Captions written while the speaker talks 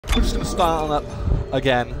We're just going to start on up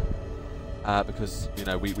again because, you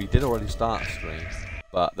know, we did already start a stream,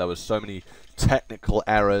 but there was so many technical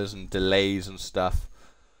errors and delays and stuff.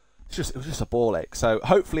 It was just a ball ache. So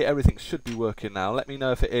hopefully everything should be working now. Let me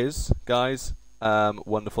know if it is, guys.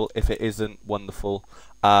 Wonderful. If it isn't, wonderful.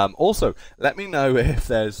 Also, let me know if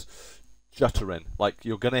there's juttering. Like,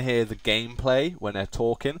 you're going to hear the gameplay when they're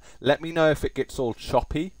talking. Let me know if it gets all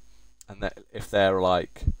choppy, and that if they're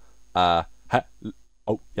like, oh,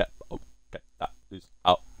 yeah, okay, that is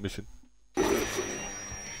out, mission. You're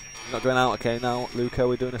not going out, okay, now, Luca,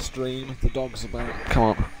 we're doing a stream. The dog's about. Come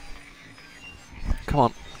on. Come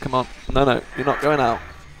on, come on. No, no, you're not going out.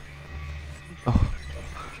 Oh,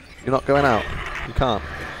 you're not going out. You can't.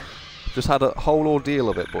 Just had a whole ordeal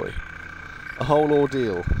of it, boy. A whole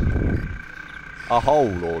ordeal. A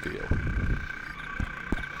whole ordeal.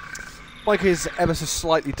 Mic is ever so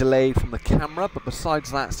slightly delayed from the camera, but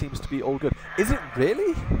besides that, seems to be all good. Is it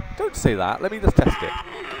really? Don't say that. Let me just test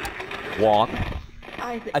it. 1,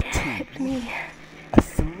 a 2, a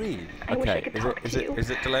 3. Okay, is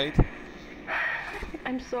it delayed?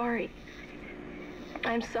 I'm sorry.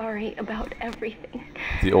 I'm sorry about everything.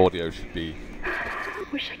 The audio should be. I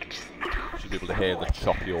wish I could just stop. Should be able to hear the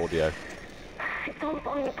choppy audio. It's all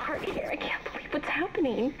falling apart here. I can't believe what's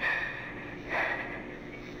happening.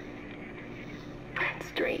 It's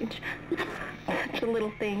strange. Such a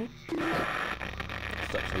little thing.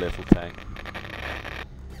 Such a little thing.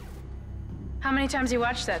 How many times you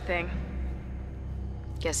watched that thing?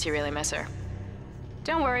 Guess you really miss her.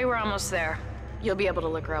 Don't worry, we're almost there. You'll be able to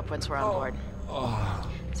look her up once we're on board.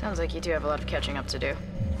 Sounds like you do have a lot of catching up to do.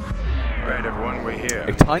 Alright everyone, we're here.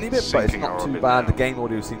 A tiny bit, but it's not too bad. The game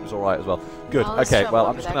audio seems alright as well. Good. Okay, well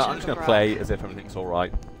I'm just gonna play as if everything's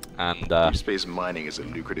alright. And Deep space mining is a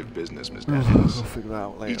lucrative business, Ms. Daniels. We'll figure that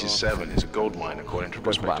out later. Aegis 7 is a gold mine according to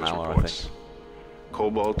About an prospectors' hour, I reports. think.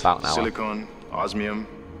 Cobalt, About an hour. silicon, osmium.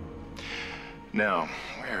 Now,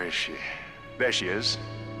 where is she? There she is.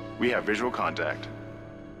 We have visual contact.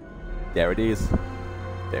 There it is.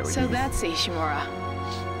 There it is. So that's Ishimura.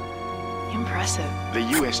 Impressive. The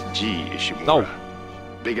USG Ishimura. No.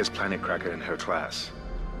 Biggest planet cracker in her class.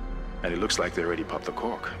 And it looks like they already popped the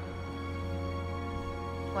cork.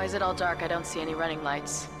 Why is it all dark? I don't see any running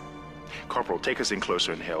lights. Corporal, take us in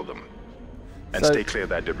closer and hail them. And So- stay clear of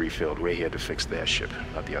that debris field. We're here to fix their ship,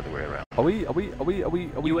 not the other way around. Are we just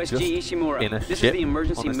USG Ishimura. in a This ship is the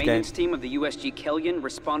emergency on this maintenance game? team of the USG Kellyan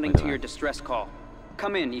responding Wait a to your minute. distress call.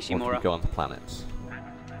 Come in, Or do we Ishimura. go on to planets?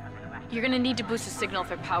 You're gonna need to boost the signal if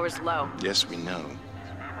their power's low. Yes, we know.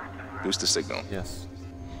 Boost the signal. Yes.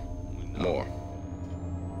 More.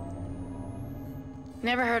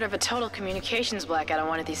 Never heard of a total communications blackout on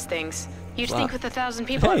one of these things. You'd Wow. think with 1,000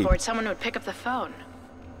 people Hey. on board, someone would pick up the phone.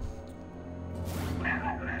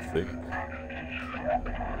 See?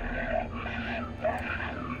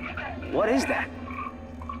 What is that?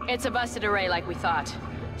 It's a busted array like we thought.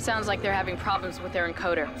 Sounds like they're having problems with their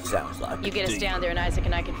encoder. Sounds like You get us down there and Isaac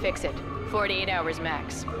and I can fix it. 48 hours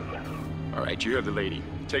max. All right, you heard the lady.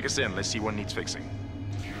 Take us in. Let's see what needs fixing.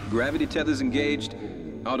 Gravity tethers engaged.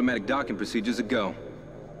 Automatic docking procedures a go.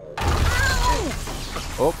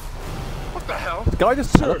 Oh, What the hell? the guy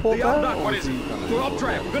just teleport the there? outlook, Or what is is he it? gonna- We're off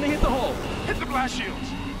track. We're gonna hit the hull. Hit the blast shields.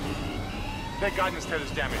 Their guidance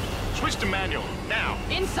tether's damaged. Switch to manual, now.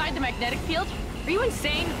 Inside the magnetic field? Are you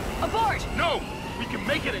insane? Abort! No! We can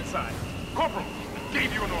make it inside. Corporal,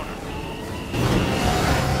 gave you an order.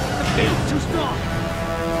 The field's too strong.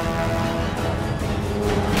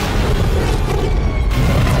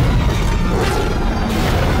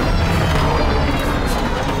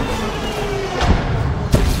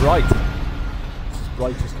 Right. It's as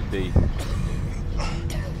bright as can be.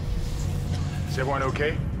 Is everyone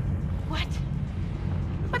okay? What?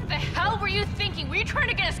 What the hell were you thinking? Were you trying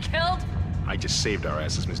to get us killed? I just saved our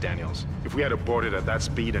asses, Miss Daniels. If we had aborted at that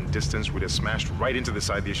speed and distance, we'd have smashed right into the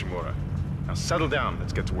side of the Ishimura. Now settle down,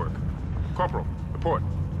 let's get to work. Corporal, report.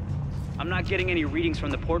 I'm not getting any readings from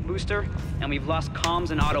the port booster, and we've lost comms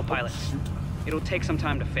and autopilot. It'll take some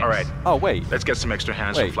time to fix. All right, Oh, wait. let's get some extra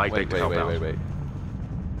hands from flight deck to help out. Wait.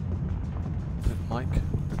 Is it Mike?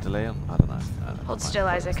 The delay on? I don't know. Hold still,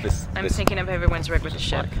 Isaac. I'm this syncing up everyone's rig with the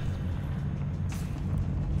ship. Mike.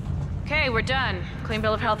 Okay, we're done. Clean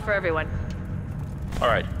bill of health for everyone. All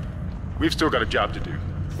right, we've still got a job to do.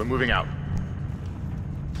 We're moving out.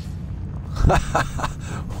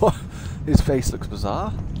 What? His face looks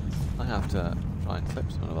bizarre. I have to try and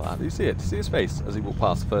clip something of that. Do you see it? Do you see his face as he walked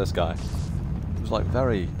past the first guy? It was like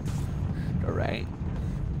very strange.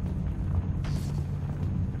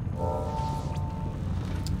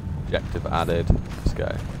 Objective added. Let's go.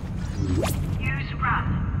 Use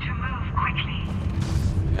run to move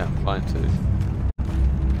quickly. Yeah, I'm trying to.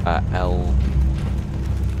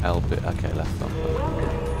 L bit. Okay, left thumb. Welcome,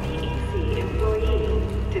 CEC employee,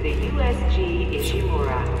 to the USG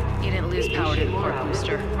Ishimura. You didn't lose power to the port Ishimura was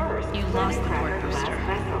booster. the first You lost the port Thundercracker booster.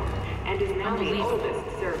 class vessel, and is now the Unbelievable.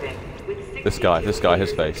 oldest serving, with 60 This guy,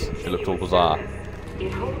 his face. It looked all bizarre.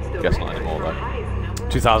 It holds the Guess not record anymore, for though. highest number of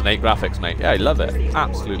 2008 graphics, mate. Yeah, I love it.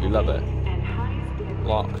 Absolutely love it. and highest delivery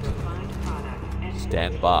Locked. of refined product and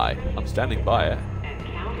Stand by. I'm standing by it. and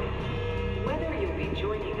counting. Whether you'll be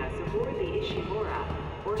joining us aboard the Ishimura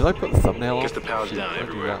or Did I put the thumbnail on? Guess the power's Shoot, down did I do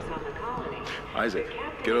everywhere. that? on the colony, Isaac, the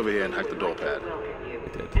captain get over here and would hack the door like to pad. welcome you, I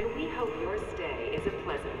did. and we hope your stay is a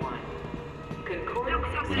pleasant one.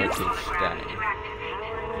 Concordance We hope you'll power stay.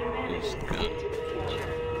 units Use the gun. into the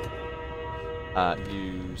future.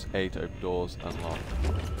 Use A to open doors, unlock.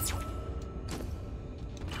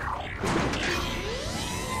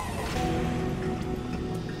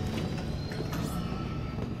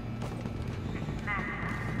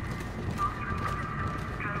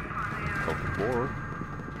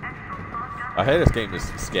 I hear this game is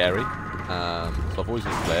scary, so I've always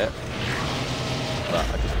wanted to play it, but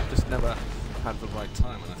I just never had the right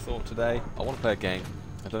time. And I thought today I want to play a game.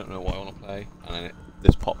 I don't know what I want to play, and then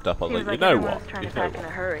this popped up. I was Seems like, like you know everyone's what? trying You to know pack in a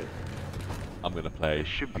what? hurry. I'm gonna play. There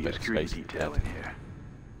should a be bit a of security Space detail Dead. in here.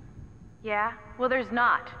 Yeah? Well, there's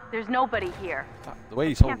not. There's nobody here. The way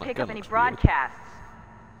he's Can't holding that pick gun up any looks weird. broadcasts.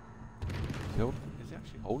 Is he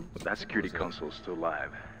actually holding? But that security something? console's still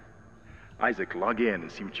live. Isaac, log in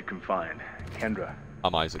and see what you can find. Kendra,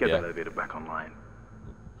 I'm Isaac. get Yeah. that elevator back online.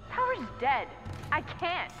 Power's dead. I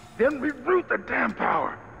can't. Then reroute the damn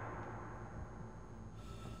power!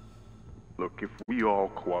 Look, if we all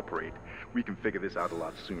cooperate, we can figure this out a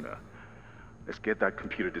lot sooner. Let's get that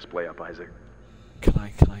computer display up, Isaac. Can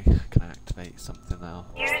I activate something now?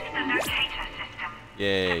 Use the locator system.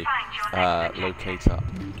 Yay! To find your next Locator.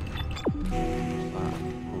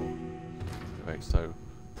 Wait, so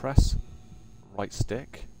press right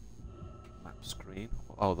stick. Map screen.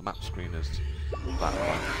 Oh, the map screen is that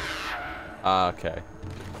one. Ah, okay.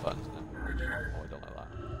 Buttons now. Oh, I don't like that.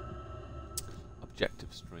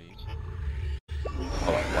 Objective stream. Oh,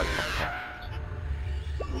 that's white button.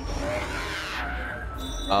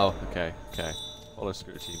 Oh, okay, okay. Follow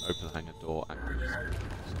security team, open the hangar door, activate security.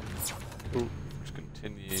 Cool. Just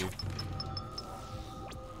continue.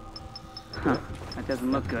 Huh. That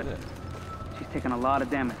doesn't look good. She's taking a lot of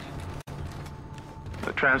damage.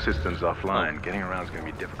 The tram system's offline. Getting around is going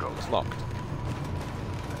to be difficult. It's locked.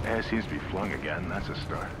 Air seems to be flowing again. That's a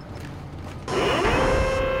start.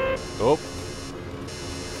 Oh,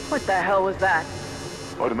 What the hell was that?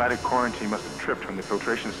 Automatic quarantine must have tripped when the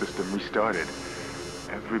filtration system restarted.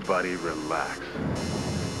 Everybody relax.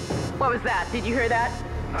 What was that? Did you hear that?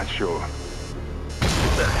 Not sure.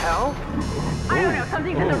 What the hell? I don't know.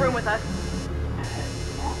 Something's in the room with us.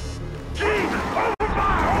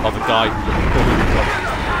 oh, the guy who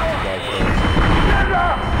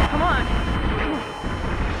Come on.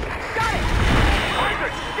 Got it.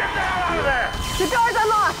 Get the hell out of there! The door's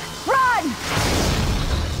unlocked. Run!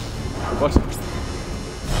 What?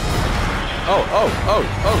 Oh!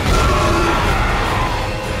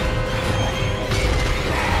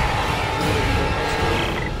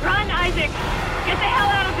 Run, Isaac. Get the hell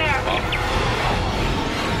out of there.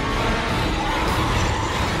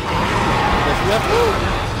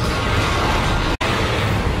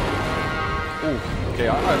 Oh, okay,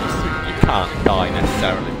 I assume you can't die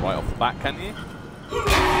necessarily right off the bat, can you?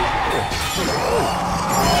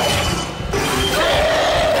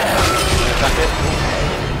 Attack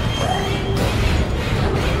it.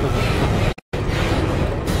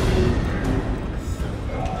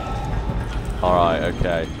 Alright,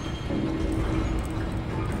 okay.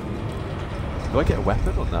 Do I get a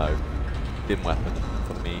weapon or no? Dim weapon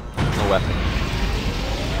for me. No weapon.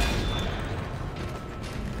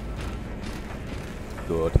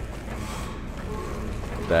 Good.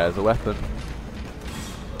 There's a weapon.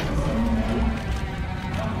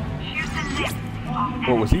 Use the lift of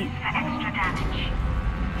What was he? for extra damage.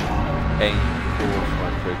 Aim for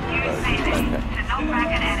front trigger. Use melee Okay. to knock back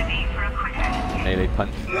an enemy for a quicker escape. Melee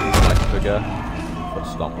punch, right trigger, foot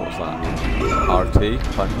stomp, what's that? RT,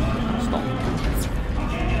 punch, stomp.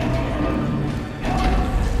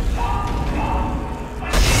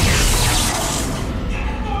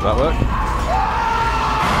 Does that work?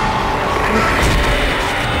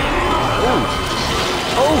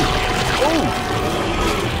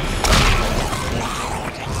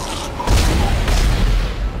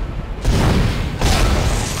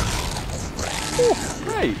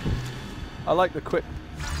 Great! I like the quick,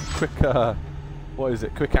 what is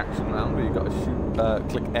it? Quick action round where you got to shoot,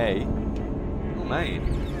 click A.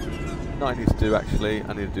 main. No, I need to do actually.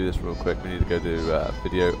 I need to do this real quick. We need to go to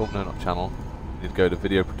video. Oh no, not channel. We need to go to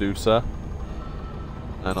video producer.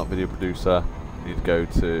 No, not video producer. We need to go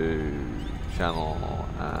to channel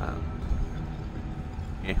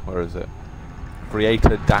and where is it?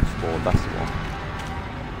 Creator dashboard. That's the one.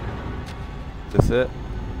 Is this it?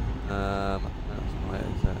 That's not it,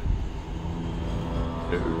 is it?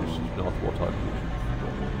 No, this is not what I'm using.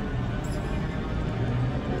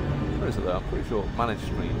 Where is it though? I'm pretty sure manage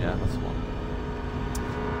stream, yeah, that's the one.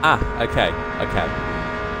 Ah, okay.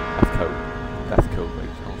 That's code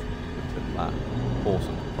regional.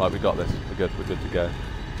 Awesome. Right, we got this. We're good to go.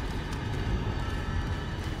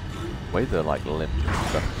 Way the like limbs and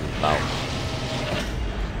stuff about.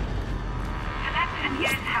 Select and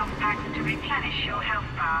use health packs to replenish your health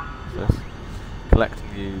bar. This. Collect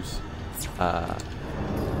and use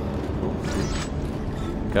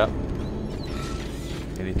Cup.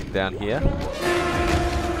 Anything down here?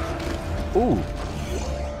 Ooh!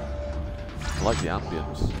 I like the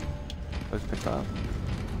ambience. Let's pick that up.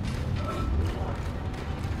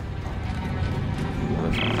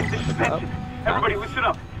 This is Benson. Everybody listen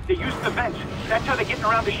up. They're using the vents. That's how they're getting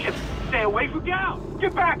around the ship. Stay away from down!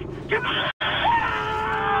 Get back! Get back!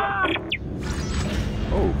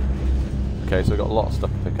 Oh. Okay, so we've got a lot of stuff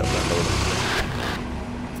to pick up there.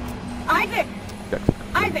 Isaac! Yeah.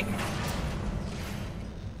 Isaac!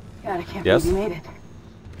 God, I can't Yes? believe you made it.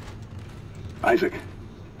 Isaac,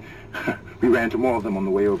 we ran into more of them on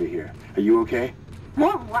the way over here. Are you okay?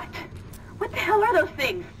 More what? What the hell are those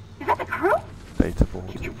things? Is that the crew? Data board.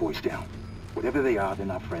 Keep your voice down. Whatever they are, they're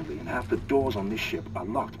not friendly, and half the doors on this ship are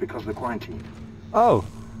locked because of the quarantine. Oh.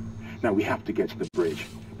 Now, we have to get to the bridge.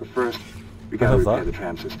 But first, we gotta repair the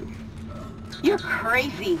tram system. You're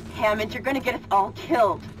crazy, Hammond. You're gonna get us all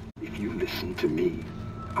killed. If you listen to me,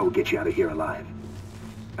 I will get you out of here alive.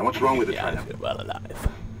 Now, what's wrong with the tram? Well alive.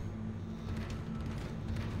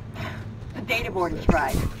 The data board is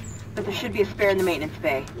fried, but there should be a spare in the maintenance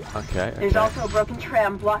bay. Okay. There's also a broken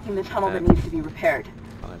tram blocking the tunnel that needs to be repaired.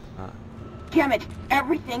 Damn it!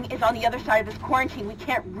 Everything is on the other side of this quarantine. We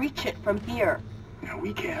can't reach it from here. No,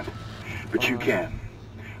 we can't. But you can.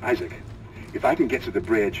 Isaac, if I can get to the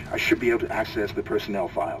bridge, I should be able to access the personnel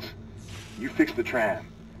files. You fix the tram,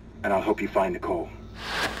 and I'll help you find Nicole.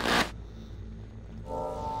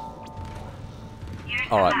 Use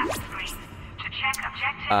All right. the map screen to check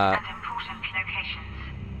objectives and important locations.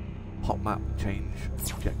 Hot map change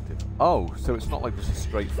objective. Oh, so it's not like just a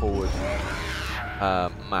straightforward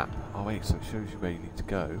map. Oh wait, so it shows you where you need to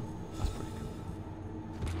go. That's pretty cool.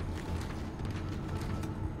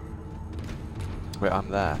 Wait, I'm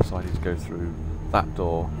there, so I need to go through that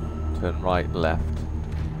door, turn right, left.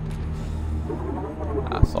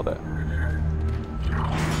 Ah, sod it.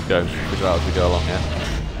 Go, figure out as we go along here.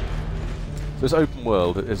 So it's open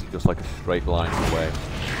world, it isn't just like a straight line away.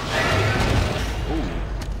 Ooh.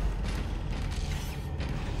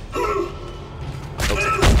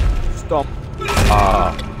 Stomp.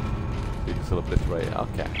 Ah. You can still obliterate it.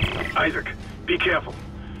 Okay. Isaac, be careful.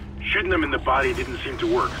 Shooting them in the body didn't seem to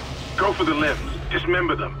work. Go for the limbs.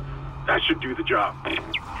 Dismember them. That should do the job.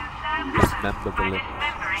 Dismember the limbs.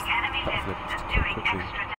 Dismembering enemy limbs is doing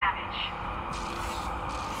extra damage.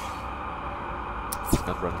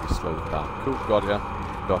 Dismember enemies, slow them down. Cool, got ya.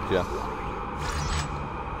 Got ya.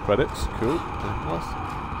 Credits, cool. Anything else?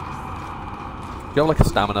 Do you have like a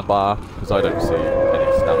stamina bar? Because I don't see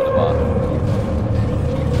any stamina bar.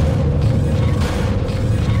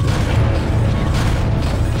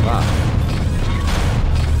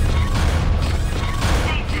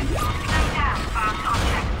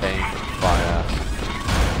 Aim, fire,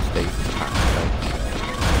 stasis pack.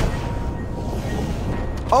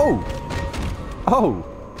 Oh! Oh!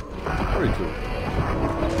 Very cool.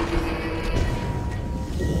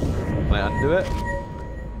 Can I undo it?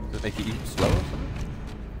 Does it make it even slower or something?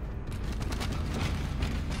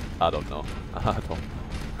 I don't know. I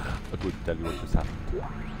couldn't tell you what just happened.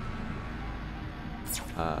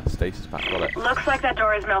 Stasis pack, got it. Looks like that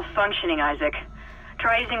door is malfunctioning, Isaac.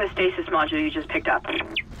 Try using the stasis module you just picked up.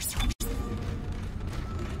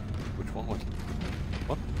 Which one was it?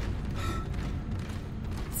 What?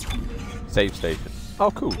 Save station.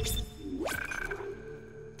 Oh, cool.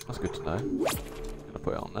 That's good to know. Gonna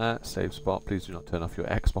put it on there. Save spot. Please do not turn off your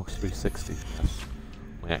Xbox 360. That's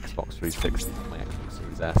my Xbox 360. My Xbox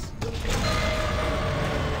Series S.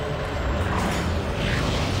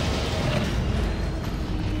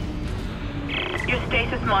 Your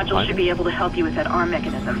stasis module should be able to help you with that arm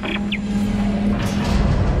mechanism.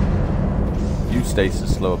 Use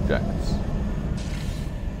stasis, slow objects.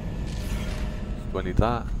 Do I need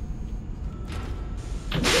that?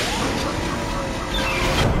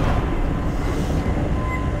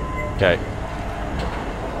 Okay. Is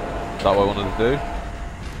that what I wanted to do?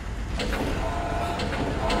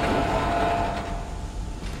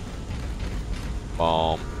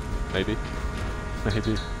 Bomb. Maybe.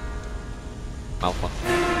 Maybe. Malfunction.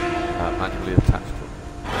 Manually attached to it.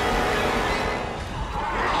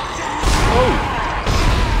 Oh!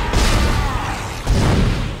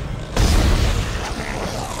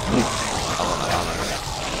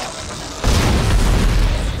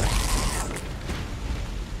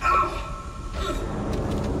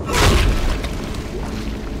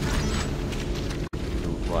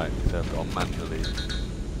 Right, so I've got manually attached.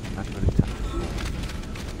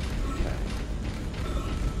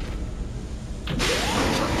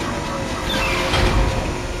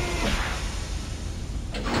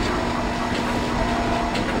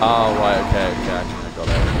 Oh, right, okay, I think I got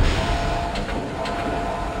it.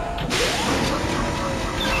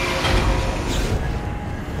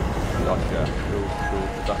 Gotcha. Cool.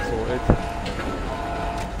 Is that sorted?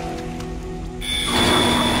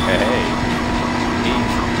 Hey.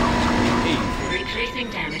 Easy. Retracing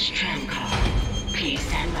damaged tram car. Please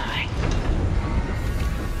stand by.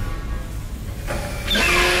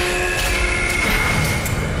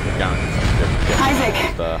 Isaac,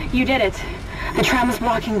 you did it. The tram is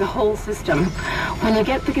blocking the whole system. When you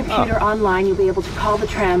get the computer online, you'll be able to call the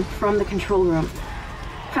tram from the control room.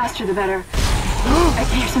 Faster the better. I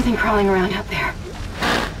can hear something crawling around out there.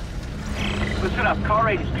 Listen up, car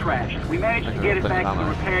 8 is trashed. We managed to get it back to the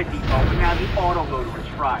repair depot, but now the autoloader is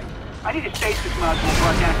fried. I need a stasis module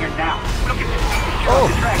brought down here now. We don't get to see the show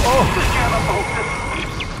the track. We're scaring up the whole system.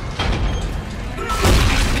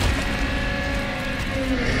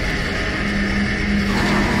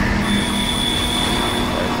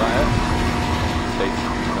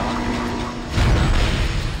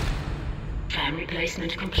 Tram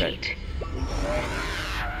replacement complete. I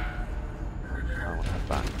want to have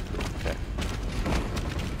that. Okay.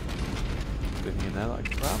 Anything in there that I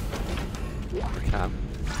can grab? I can.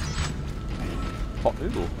 Pot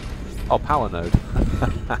noodle. Oh, power node.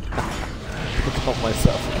 I got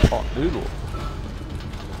myself a pot noodle.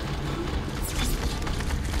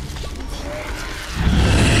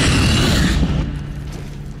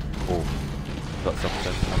 Oh, got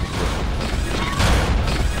something.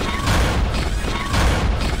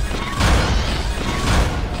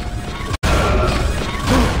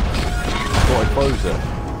 Close it.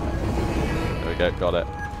 There we go, got it.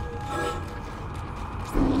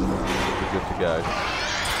 We're good to go.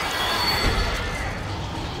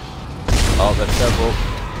 Oh, there's several.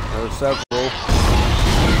 There are several.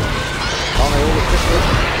 Oh, they all look different.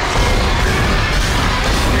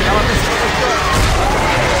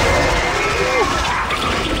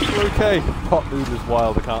 Okay, pot noodle is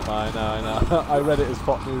wild, I can't lie, I know. I read it as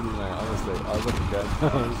pot noodle, mate, honestly. I was looking good. It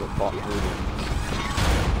was a pot noodle.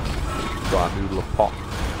 Got a noodle of pot.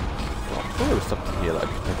 Well, I'm sure there was something here that I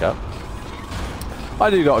can pick up. I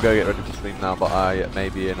do gotta go get ready for stream now, but I may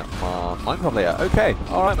be in my Minecraft later. Okay,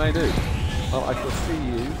 alright, may do. Well, I shall see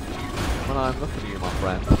you when I'm looking at you, my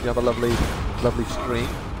friend. You have a lovely stream.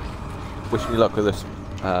 Wish me luck with this,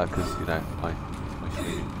 because, you know, my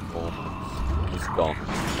stream performance has gone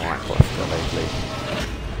lackluster lately.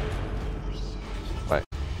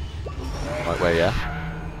 Right way, yeah?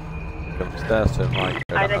 Upstairs to Mike.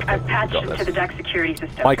 Isaac, I've patched into the deck security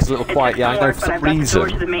system. Mike's a little quiet, yeah, I know for some reason.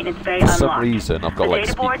 I've got like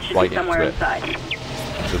speak right into it.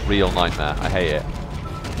 It's a real nightmare, I hate it.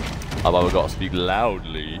 Although I've got to speak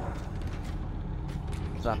loudly.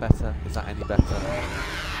 Is that better? Is that any better?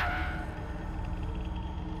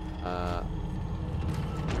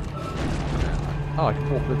 Oh, I can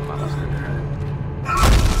walk with them, that's good.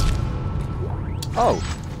 Oh!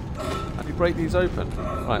 How do you break these open?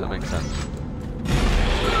 Right, that makes sense.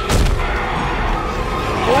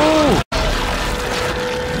 Oh!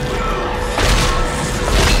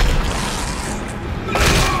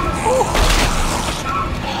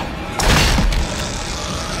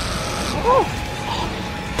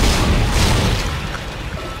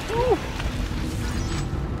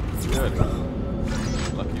 Good.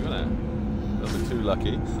 Lucky, wasn't it? A little bit too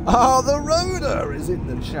lucky. Oh, the Roder is in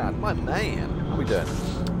the chat. My man. How are we doing?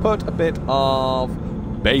 Put a bit of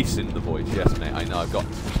bass in the voice. Yes, mate. I know. I've got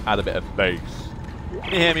to add a bit of bass.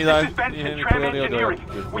 Can you hear me, though? Can you hear me clearly?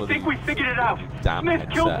 We think we figured it out. Damn Smith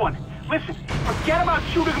killed one. Listen, forget about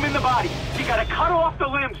shooting him in the body. You gotta cut off the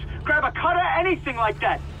limbs. Grab a cutter, anything like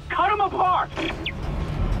that. Cut them apart.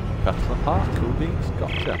 Cut them apart. Cool beans.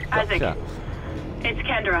 Gotcha. Isaac, it's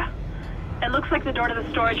Kendra. It looks like the door to the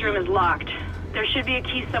storage room is locked. There should be a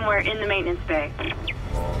key somewhere in the maintenance bay.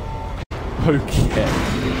 Okay.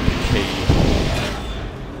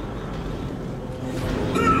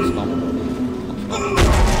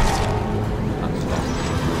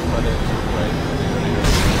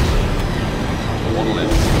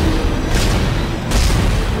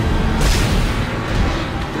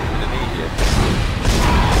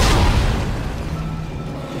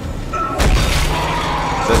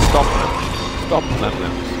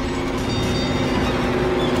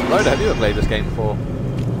 I've never played this game before.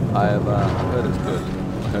 I've heard it's good.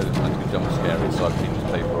 I heard it's meant to be jump scary, so I've been to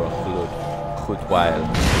play for a good while.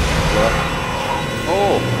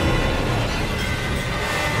 Oh!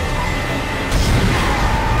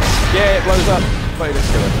 Yeah, it blows up. But it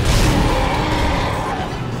didn't kill it.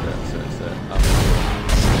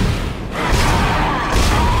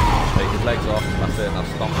 Take his legs off. That's it. Now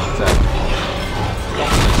stomp his head.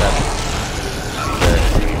 Stomp his head.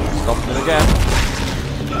 That's it. Stomp it again.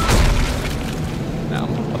 Now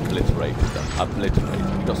obliterated them. Obliterated.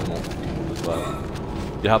 We've got some more people as well.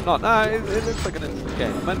 You have not? No, it looks like an interesting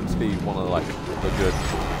game. It's meant to be one of like the good,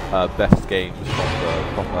 best games from the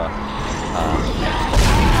proper Xbox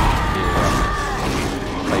era,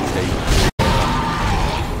 PlayStation.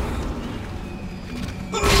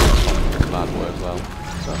 Bad word as well.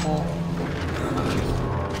 Is that more?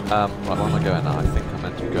 Right, where am I going now? I think I'm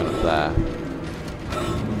meant to be going up there.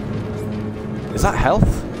 Is that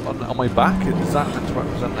health on my back? Is that meant to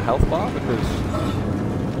represent the health bar? Because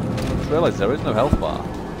I just realised there is no health bar.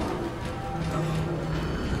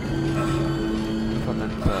 If I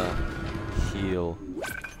meant to heal.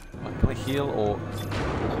 Can I heal or...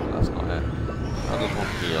 That's not it. I just want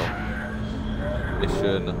heal.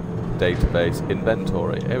 Mission, database,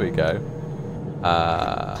 inventory. Here we go.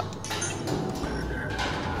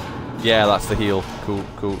 Yeah, that's the heal. Cool,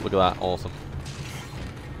 cool. Look at that. Awesome.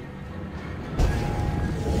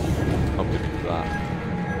 I'll give you that.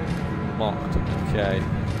 Locked. Okay.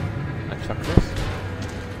 I chuck this.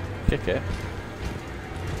 Kick it.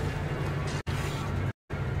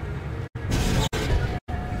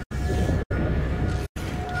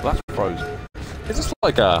 Well, that's frozen. Is this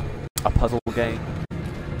like a puzzle game?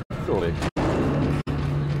 Surely.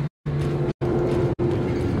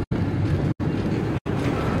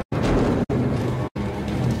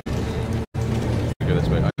 Go this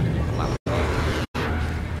way. I need to use the map.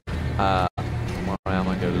 Where am I?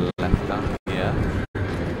 Go left down here.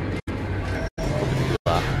 Probably do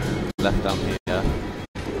that. Left down here.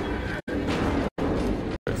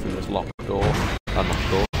 Go through this locked door. Unlocked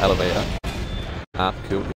door. Elevator. Ah,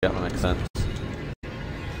 cool. Yeah, that makes sense.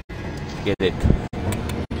 Get it.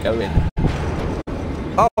 Go in.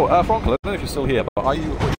 Oh, Frankel, I don't know if you're still here, but are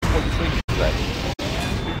you? What are you streaming today?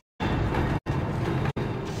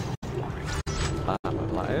 Whatever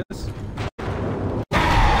that is.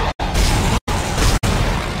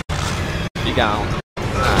 Be down.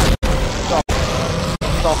 Stop.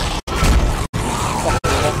 Stop. Stop the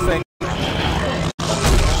wrong thing.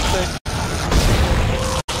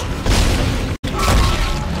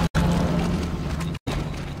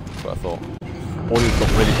 That's what I thought. Audio's got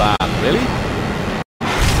really bad. Really?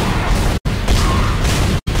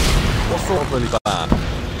 What sort of really bad?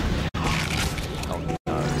 Oh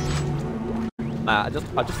no. Nah, I just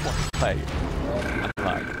want to play and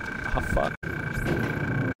like have fun.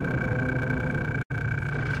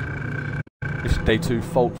 Mission day 2,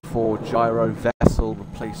 fault 4, gyro vessel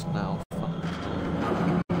replaced now.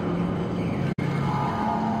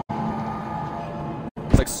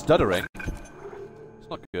 It's like stuttering. It's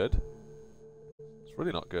not good. It's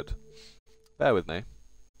really not good. Bear with me.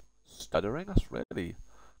 Stuttering? That's really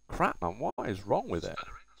crap, man. What is wrong with it?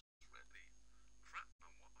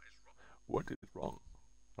 What is wrong?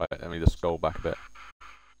 Right, let me just scroll back a bit.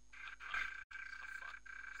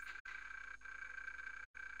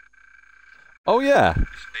 Oh yeah.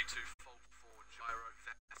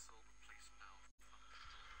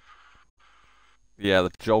 Yeah,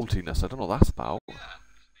 the joltiness. I don't know what that's about.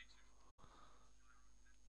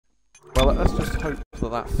 Well, let's just hope that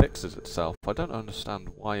that fixes itself. I don't understand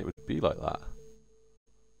why it would be like that.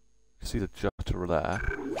 You see the jutter there.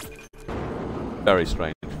 Very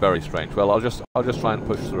strange, very strange. Well, I'll just try and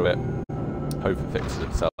push through it. Hope it fixes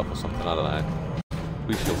itself or something. I don't know.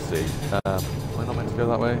 We shall see. Am I not meant to go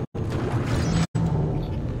that way?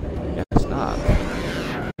 Yes, not.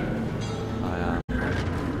 I am.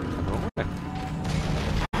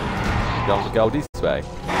 Go this way.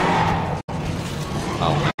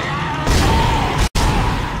 Oh.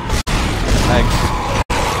 Thanks.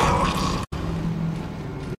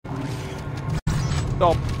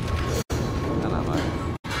 Stop. And ammo.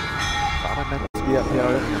 Am I meant to be up here? I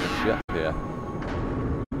don't think I'm meant to be up here.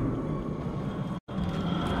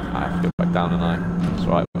 I have to go back down and that's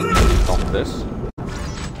right. We'll stop this.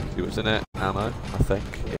 See what's in it. Ammo, I think.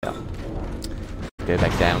 Yeah. Go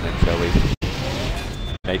back down then, shall we?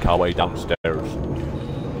 Make our way downstairs.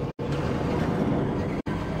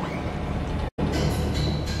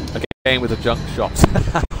 Game with the junk shots.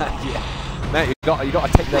 Yeah. Mate, you got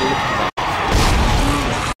to take their lift.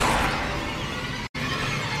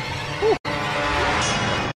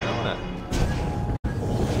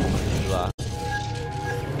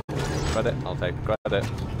 take the credit.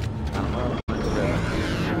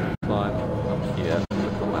 Climb up here. Look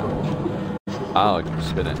at the map. Oh, I can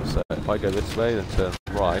spin it. So if I go this way, then turn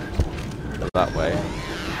right. Go that way.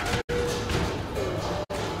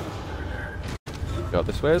 Go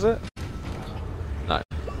this way, is it? No.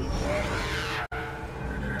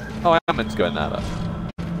 Oh, I am meant to go in there, though.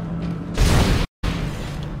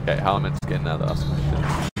 Okay, how am I meant to get in there, though? That's the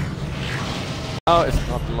question. Oh, it's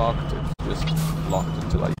not locked. It's just locked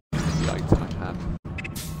until I use the item I had.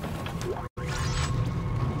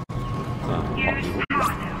 Use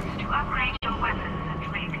power nodes to upgrade your weapons and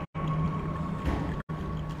rig.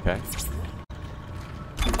 Okay.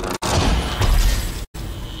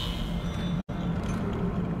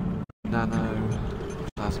 Nano,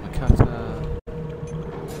 plasma cutter.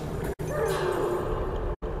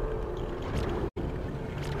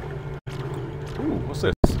 Ooh, what's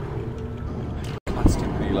this? Plastic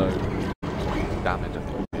reload. Damage, I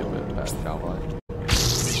think would be a bit better, shall I?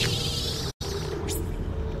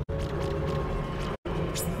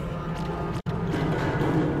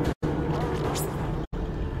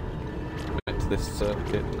 Into this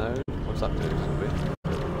circuit node. What's that doing?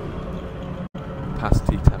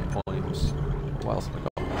 Capacity 10 points. What else have I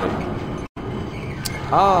got?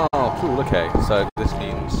 Oh, cool, okay. So this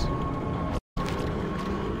means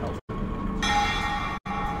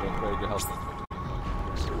upgrade your health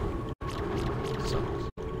points.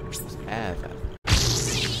 What's air then?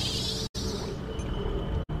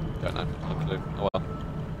 Don't know. Not a clue. Oh well.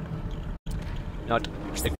 Not a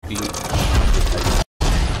clue.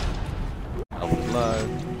 Health low.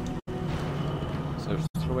 So is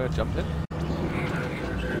there a way of jumping?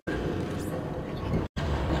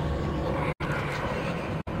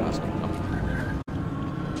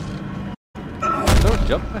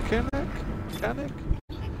 Jump mechanic? There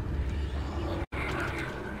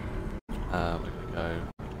we go.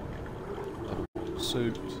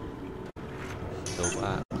 Suit. Kill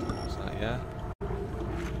that. Is that, yeah?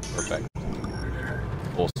 Perfect.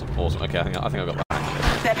 Awesome. Okay, I think I got the hang of it.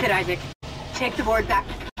 That's it, Isaac. Take the board back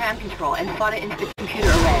to tram control and plot it into the computer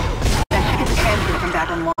array. That should get the transfer come back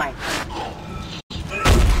online.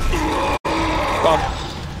 Gone.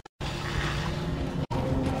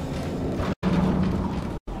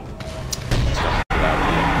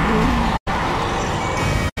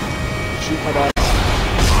 My bad.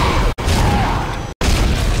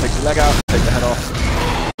 Take the leg out, take the head off.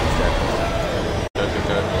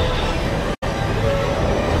 Go.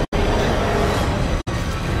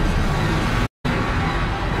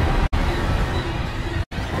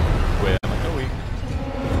 Where am I going?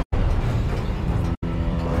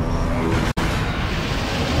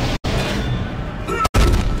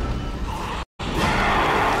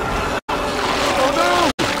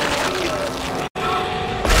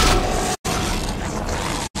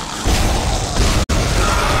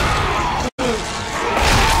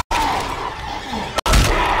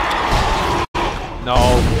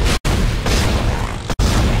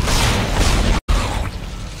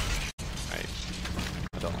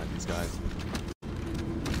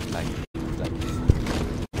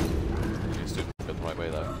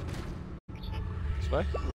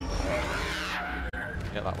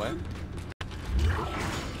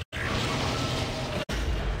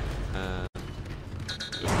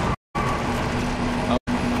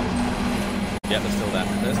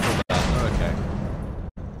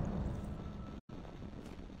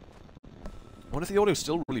 What if the audio's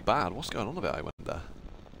still really bad? What's going on with it, I wonder?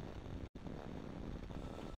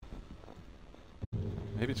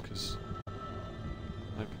 Maybe it's because...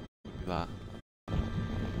 Nope, do that.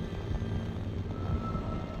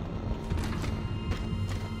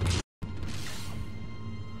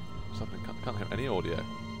 Something, can't hear any audio.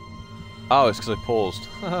 Oh, it's because I paused.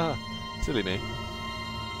 Silly me.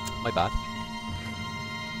 My bad.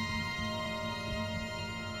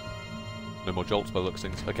 No more jolts by the looks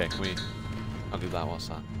of things. Okay, can we... I'll do that. What's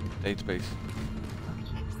that? Database.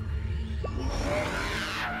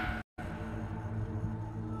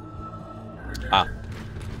 Ah.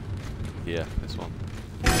 Yeah, this one.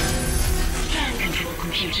 Scan control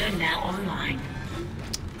computer now online.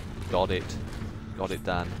 Got it,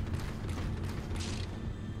 Dan.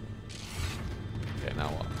 Okay, now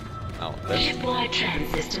what? Now what? Shipwide tram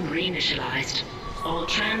system reinitialized. All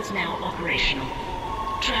trams now operational.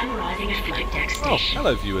 Tram arriving at flight deck station. Oh,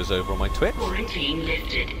 hello viewers over on my Twitch. Quarantine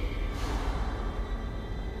lifted.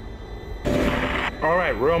 All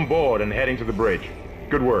right, we're on board and heading to the bridge.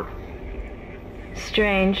 Good work.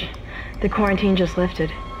 Strange. The quarantine just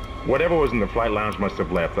lifted. Whatever was in the flight lounge must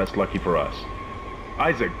have left. That's lucky for us.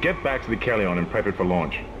 Isaac, get back to the Kellion and prep it for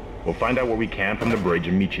launch. We'll find out what we can from the bridge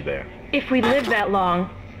and meet you there. If we live that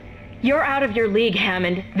long. You're out of your league,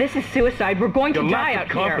 Hammond. This is suicide. We're going to die out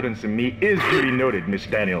here. Your lack of confidence in me is duly noted, Miss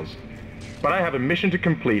Daniels. But I have a mission to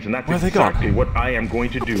complete, and that's Where exactly what I am going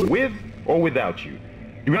to do, with or without you.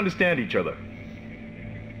 Do we understand each other?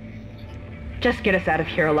 Just get us out of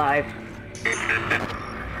here alive.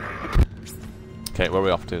 Okay, where are we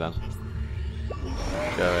off to then?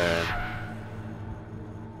 Go in.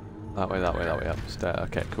 That way, upstairs.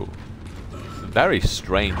 Okay, cool. Very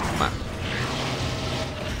strange map.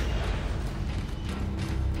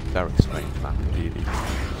 Very strange map indeed.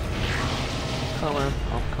 Come on,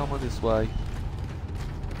 I'm coming this way.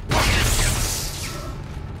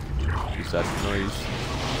 You said noise.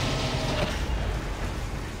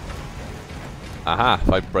 Aha, if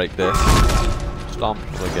I break this. Stomp,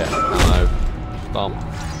 do I get ammo? Stomp.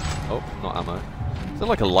 Oh, not ammo. Is there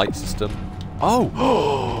like a light system?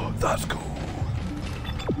 Oh! That's cool!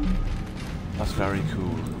 That's very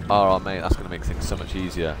cool. Alright mate, that's going to make things so much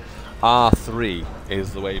easier. R3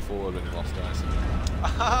 is the way forward when you lost guys.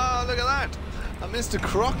 Ah, look at that! A Mr.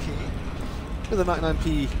 Crocky with a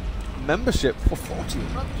 99p membership for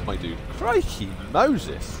 14 months, my dude. Crikey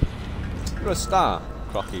Moses! You're a star,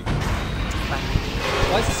 Crocky.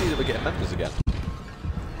 Nice to see that we're getting members again.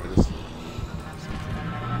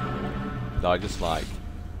 I just like...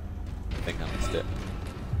 I think I missed it.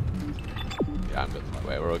 Yeah, I'm good the right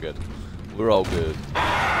way. We're all good. We're all good.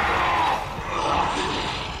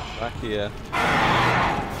 Back here.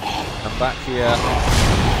 Come back here.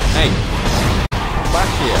 Hey! Come back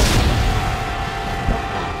here.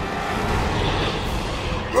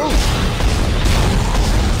 Oh!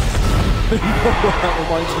 That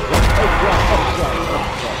reminds me of...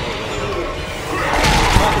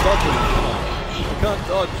 I can't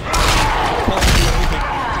dodge. I can't do anything.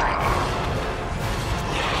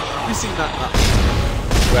 Have you seen that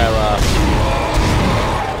where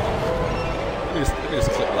let me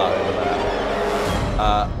just clip that over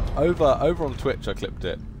there. Over on Twitch I clipped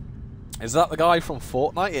it. Is that the guy from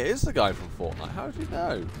Fortnite? It is the guy from Fortnite. How did you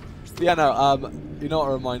know? Yeah, no, you know what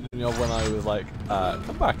it reminded me of when I was like,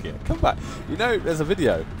 come back here, come back. You know, there's a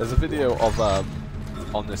video of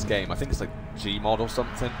on this game, I think it's like Gmod or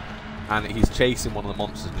something, and he's chasing one of the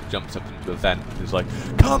monsters and he jumps up into a vent and he's like,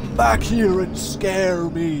 come back here and scare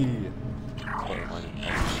me.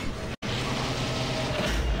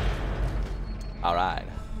 Alright.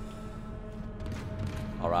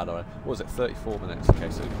 Alright. What was it? 34 minutes. Okay,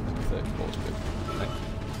 so 34 is good. Okay.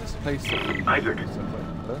 This place Isaac,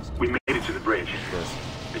 we made it to the bridge. Yes.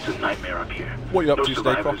 It's a nightmare up here. What are you up to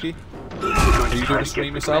today, Crocky? Are you doing a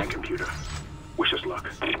stream yourself? Wish us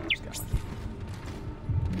luck.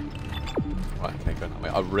 Right, okay, go that way.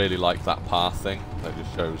 I really like that path thing. That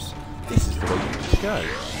just shows this is the way you need to go.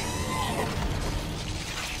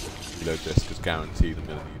 Reload this, because guaranteed I'm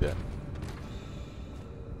going to need it.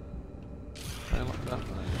 I like that.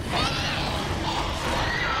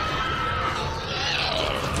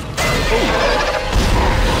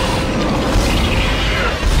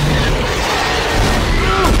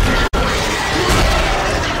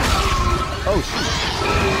 Oh shoot!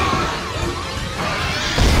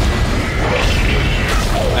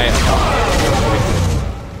 Hey,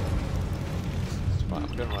 right,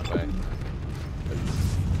 I'm going the right way.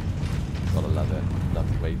 Gotta love it. Love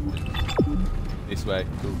the way. This way.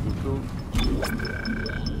 Cool.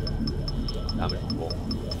 Damage wall.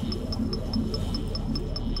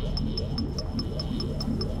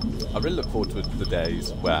 I really look forward to the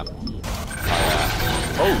days where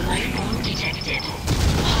detected.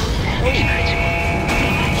 I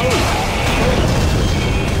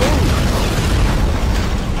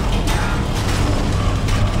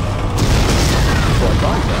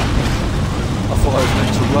thought I was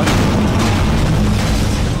meant to run.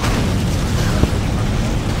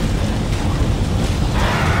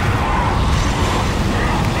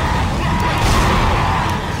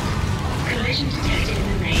 Collision detected in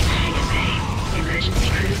the main hangar bay. Emergency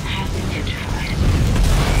crews have been notified.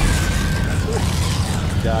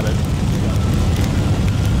 Got it.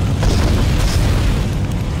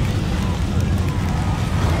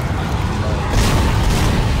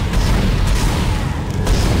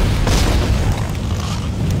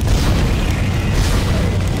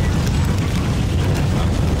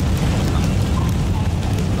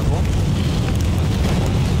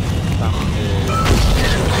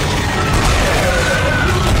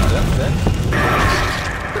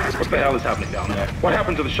 What the hell is happening down there? What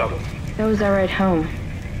happened to the shuttle? That was our ride home.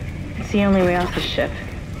 It's the only way off the ship.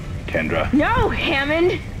 Kendra. No,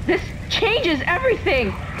 Hammond! This changes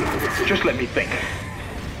everything! Just let me think.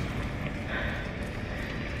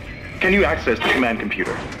 Can you access the command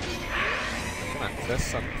computer? Access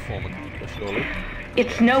some form of computer, surely.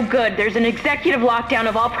 It's no good. There's an executive lockdown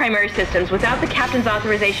of all primary systems. Without the captain's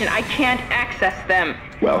authorization, I can't access them.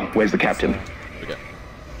 Well, where's the captain?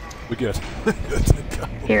 We're good.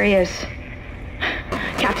 Here he is.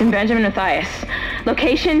 Captain Benjamin Mathias.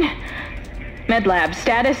 Location, med lab.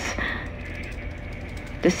 Status,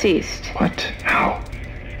 deceased. What? How?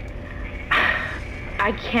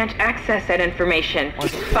 I can't access that information.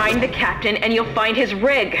 Find the captain and you'll find his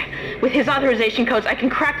rig. With his authorization codes, I can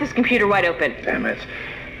crack this computer wide open. Damn it.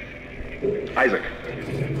 Isaac,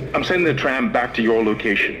 I'm sending the tram back to your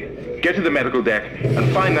location. Get to the medical deck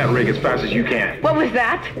and find that rig as fast as you can. What was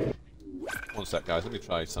that? One sec, guys. Let me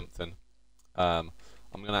try something. I'm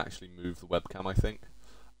going to actually move the webcam, I think.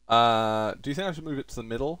 Do you think I should move it to the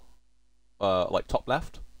middle? Like top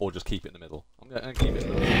left? Or just keep it in the middle? I'm going to keep it in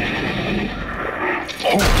the middle.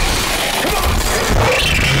 Oh,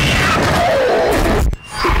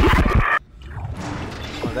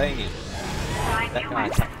 dang it. That guy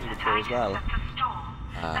attacked me before as well. Store.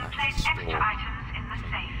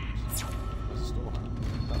 Where's the store?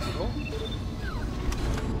 That's the door?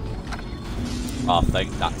 I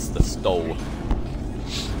think that's the store.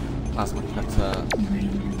 Plasma cutter.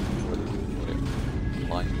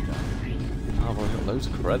 Light gun. Oh, I've already got loads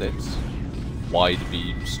of credits. Wide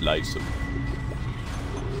beam slicer.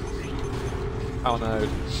 Power node.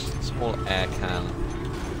 Small air can.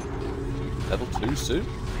 Level 2 suit?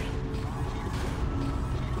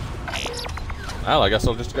 Well, I guess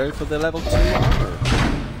I'll just go for the level 2 armor.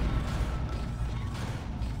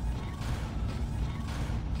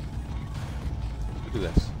 Look at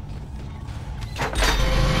this.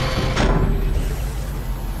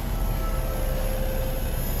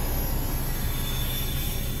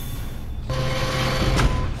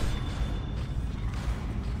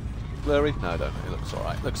 Blurry? No, don't. It looks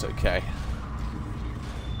alright. Looks okay.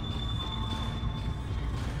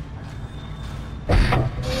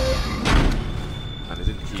 And it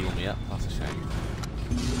didn't heal me up. That's a shame.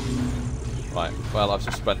 Right. Well, I've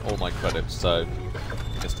just spent all my credits, so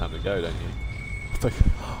it's time to go, don't you? I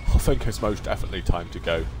think it's most definitely time to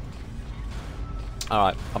go.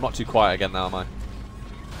 Alright. I'm not too quiet again now, am I?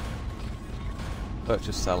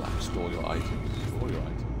 Purchase, sell, and store your items. Store your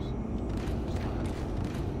items.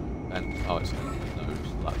 And oh, it's no,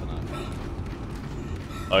 it's like the nose.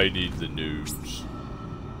 I need the news.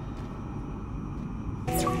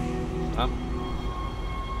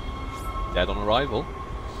 Dead on arrival.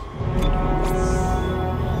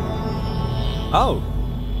 Oh.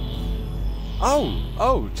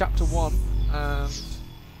 Oh, chapter 1. And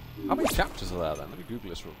how many chapters are there then? Let me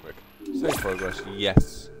Google this real quick. Save progress.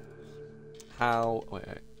 Yes. How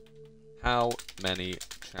many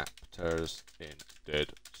chapters in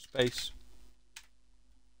Dead Space?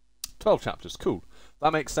 12 chapters. Cool.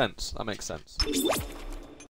 That makes sense. That makes sense.